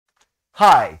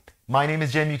Hi, my name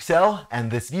is Jem Yüksel, and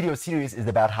this video series is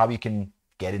about how you can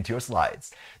get into your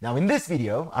slides. Now, in this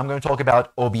video, I'm going to talk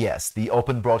about OBS, the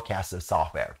Open Broadcaster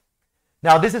software.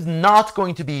 Now, this is not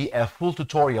going to be a full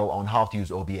tutorial on how to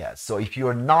use OBS. So if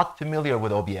you're not familiar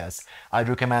with OBS, I'd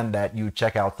recommend that you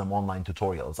check out some online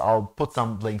tutorials. I'll put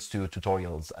some links to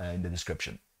tutorials in the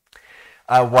description.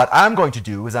 What I'm going to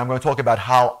do is I'm going to talk about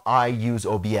how I use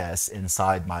OBS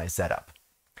inside my setup.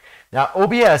 Now,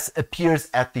 OBS appears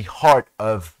at the heart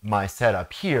of my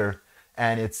setup here,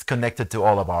 and it's connected to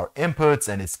all of our inputs,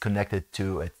 and it's connected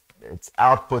to its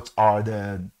outputs are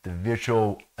the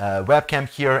virtual webcam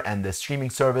here and the streaming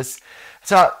service.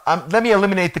 So let me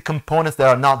eliminate the components that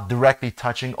are not directly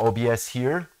touching OBS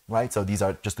here, right? So these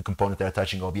are just the components that are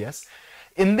touching OBS.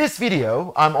 In this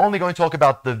video, I'm only going to talk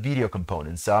about the video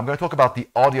components. So I'm going to talk about the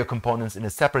audio components in a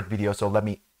separate video, so let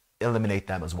me eliminate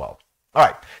them as well. All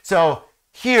right, so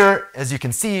here, as you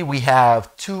can see, we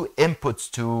have two inputs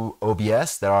to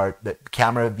OBS. There are the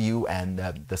camera view and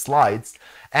the slides.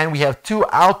 And we have two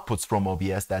outputs from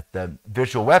OBS, that's the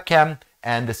virtual webcam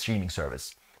and the streaming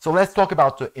service. So let's talk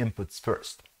about the inputs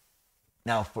first.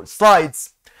 Now, for slides,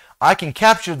 I can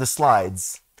capture the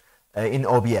slides in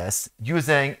OBS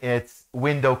using its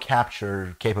window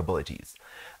capture capabilities.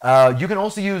 You can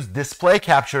also use display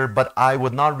capture, but I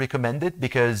would not recommend it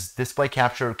because display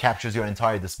capture captures your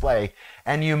entire display,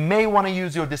 and you may want to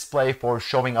use your display for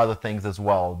showing other things as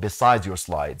well besides your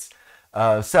slides.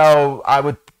 So I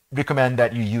would recommend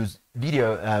that you use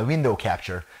window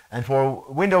capture. And for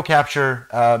window capture,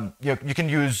 you can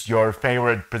use your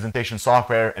favorite presentation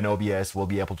software, and OBS will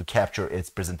be able to capture its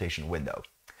presentation window.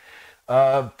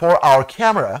 For our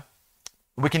camera,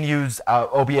 we can use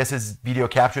OBS's video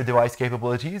capture device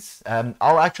capabilities.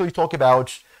 I'll actually talk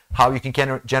about how you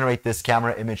can generate this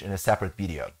camera image in a separate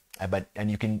video.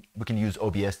 We can use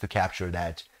OBS to capture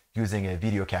that using a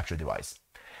video capture device.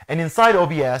 And inside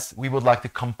OBS, we would like to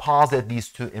composite these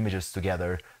two images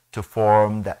together to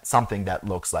form something that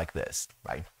looks like this,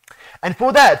 right? And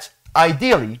for that,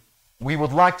 ideally, we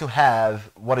would like to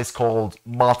have what is called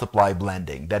multiply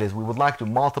blending. That is, we would like to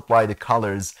multiply the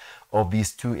colors of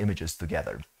these two images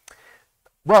together.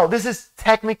 Well, this is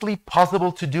technically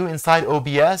possible to do inside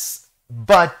OBS,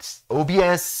 but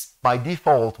OBS by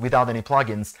default, without any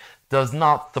plugins, does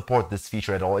not support this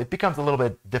feature at all. It becomes a little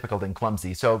bit difficult and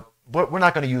clumsy, so we're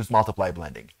not going to use multiply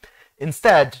blending.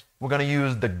 Instead, we're going to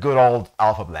use the good old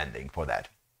alpha blending for that.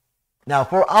 Now,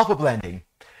 for alpha blending,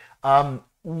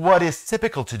 what is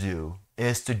typical to do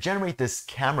is to generate this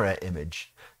camera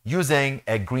image using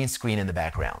a green screen in the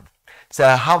background. So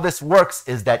how this works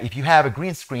is that if you have a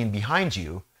green screen behind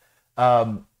you,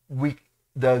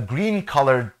 the green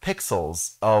colored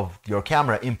pixels of your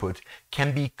camera input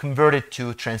can be converted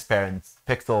to transparent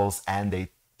pixels and they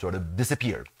sort of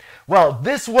disappear. Well,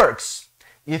 this works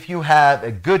if you have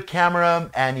a good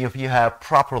camera and if you have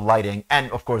proper lighting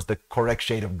and, of course, the correct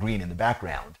shade of green in the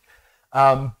background.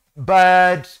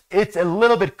 But it's a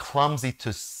little bit clumsy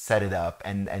to set it up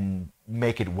and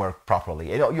make it work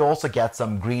properly. You also get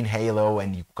some green halo,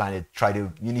 and you kind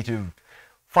of you need to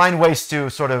find ways to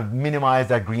sort of minimize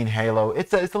that green halo.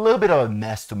 It's a little bit of a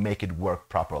mess to make it work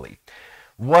properly.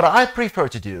 What I prefer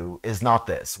to do is not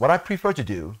this. What I prefer to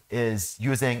do is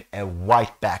using a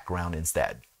white background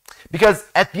instead. Because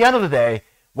at the end of the day,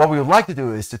 what we would like to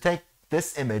do is to take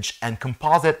this image and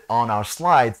composite on our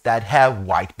slides that have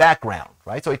white background,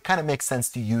 right? So it kind of makes sense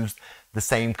to use the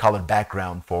same colored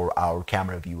background for our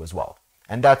camera view as well.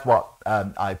 And that's what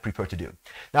I prefer to do.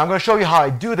 Now I'm going to show you how I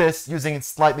do this using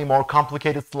slightly more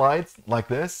complicated slides like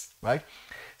this, right?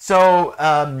 So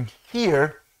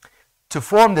here, to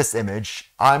form this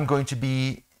image, I'm going to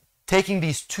be taking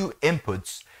these two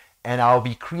inputs and I'll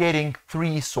be creating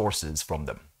three sources from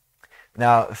them.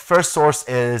 Now, first source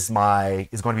is going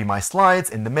to be my slides.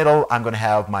 In the middle, I'm going to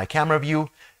have my camera view.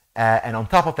 And on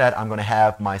top of that, I'm going to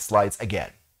have my slides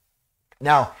again.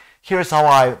 Now, here's how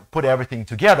I put everything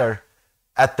together.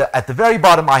 At the very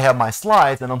bottom, I have my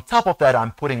slides. And on top of that,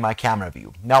 I'm putting my camera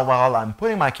view. Now, while I'm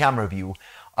putting my camera view,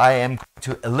 I am going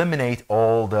to eliminate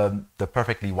all the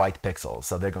perfectly white pixels.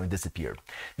 So they're going to disappear.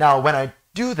 Now, when I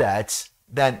do that,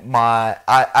 then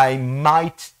I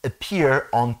might appear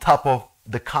on top of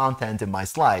the content in my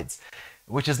slides,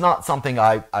 which is not something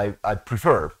I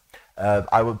prefer.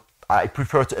 I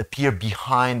prefer to appear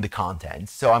behind the content.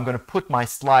 So I'm going to put my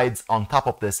slides on top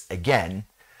of this again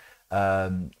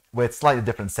with slightly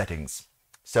different settings.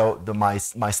 So my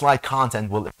slide content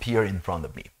will appear in front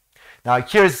of me. Now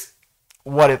here's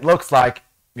what it looks like.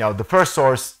 The first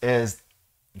source is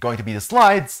going to be the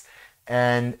slides,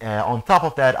 and on top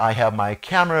of that I have my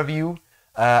camera view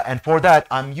And for that,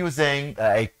 I'm using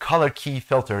a color key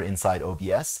filter inside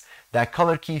OBS. That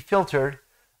color key filter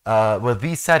with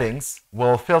these settings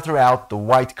will filter out the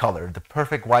white color. The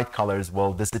perfect white colors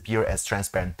will disappear as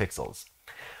transparent pixels.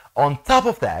 On top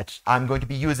of that, I'm going to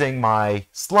be using my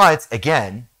slides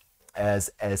again as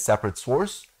a separate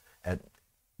source,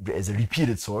 as a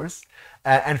repeated source.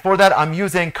 And for that, I'm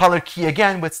using color key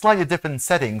again with slightly different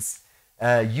settings,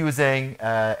 using,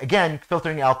 again,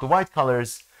 filtering out the white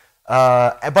colors,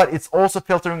 but it's also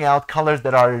filtering out colors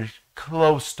that are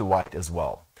close to white as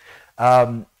well.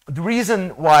 The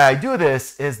reason why I do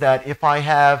this is that if I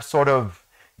have sort of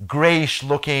grayish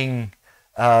looking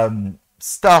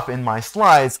stuff in my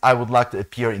slides, I would like to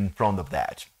appear in front of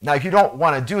that. Now, if you don't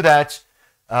want to do that,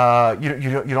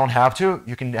 you don't have to.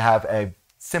 You can have a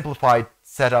simplified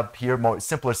setup here, more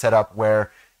simpler setup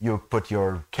where you put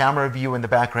your camera view in the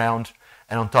background,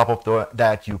 and on top of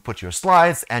that, you put your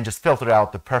slides and just filter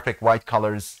out the perfect white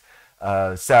colors.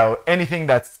 So anything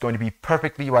that's going to be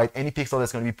perfectly white, any pixel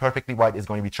that's going to be perfectly white is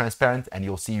going to be transparent, and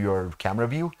you'll see your camera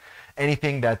view.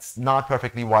 Anything that's not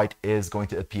perfectly white is going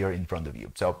to appear in front of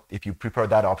you. So if you prefer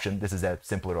that option, this is a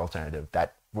simpler alternative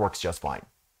that works just fine.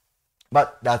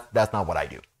 But that's not what I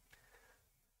do.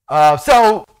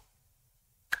 So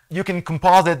you can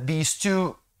composite these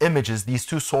two images, these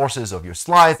two sources of your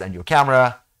slides and your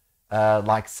camera,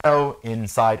 like so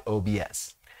inside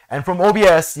OBS. And from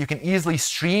OBS, you can easily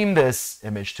stream this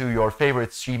image to your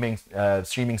favorite streaming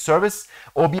service.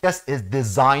 OBS is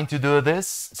designed to do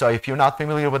this. So if you're not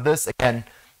familiar with this, again,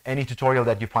 any tutorial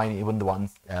that you find, even the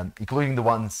ones, including the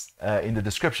ones in the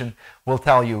description, will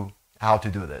tell you how to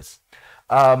do this.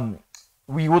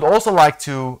 We would also like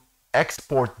to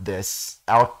export this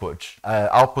output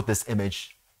this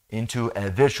image into a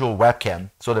virtual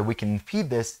webcam so that we can feed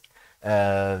this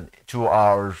to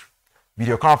our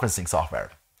video conferencing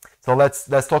software. So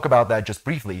let's talk about that just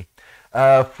briefly.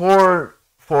 For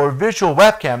virtual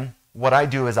webcam, what I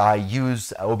do is I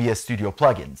use OBS Studio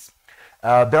plugins.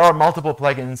 There are multiple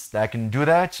plugins that can do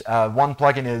that. One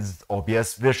plugin is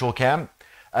OBS Virtualcam.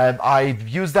 I've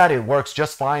used that. It works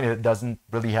just fine. It doesn't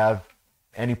really have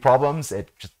any problems. It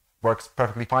just works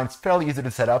perfectly fine. It's fairly easy to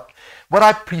set up. What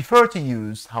I prefer to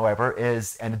use, however,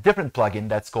 is a different plugin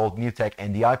that's called NewTek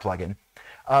NDI Plugin.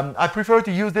 I prefer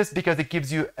to use this because it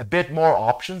gives you a bit more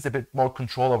options, a bit more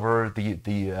control over the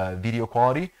video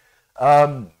quality,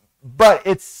 but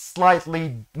it's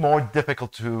slightly more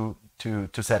difficult to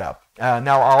set up.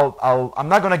 Now I'm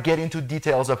not going to get into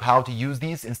details of how to use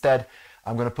these. Instead,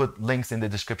 I'm going to put links in the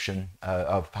description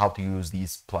of how to use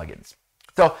these plugins.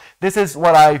 So this is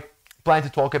what I plan to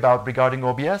talk about regarding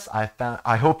OBS.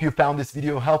 I hope you found this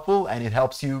video helpful and it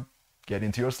helps you get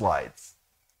into your slides.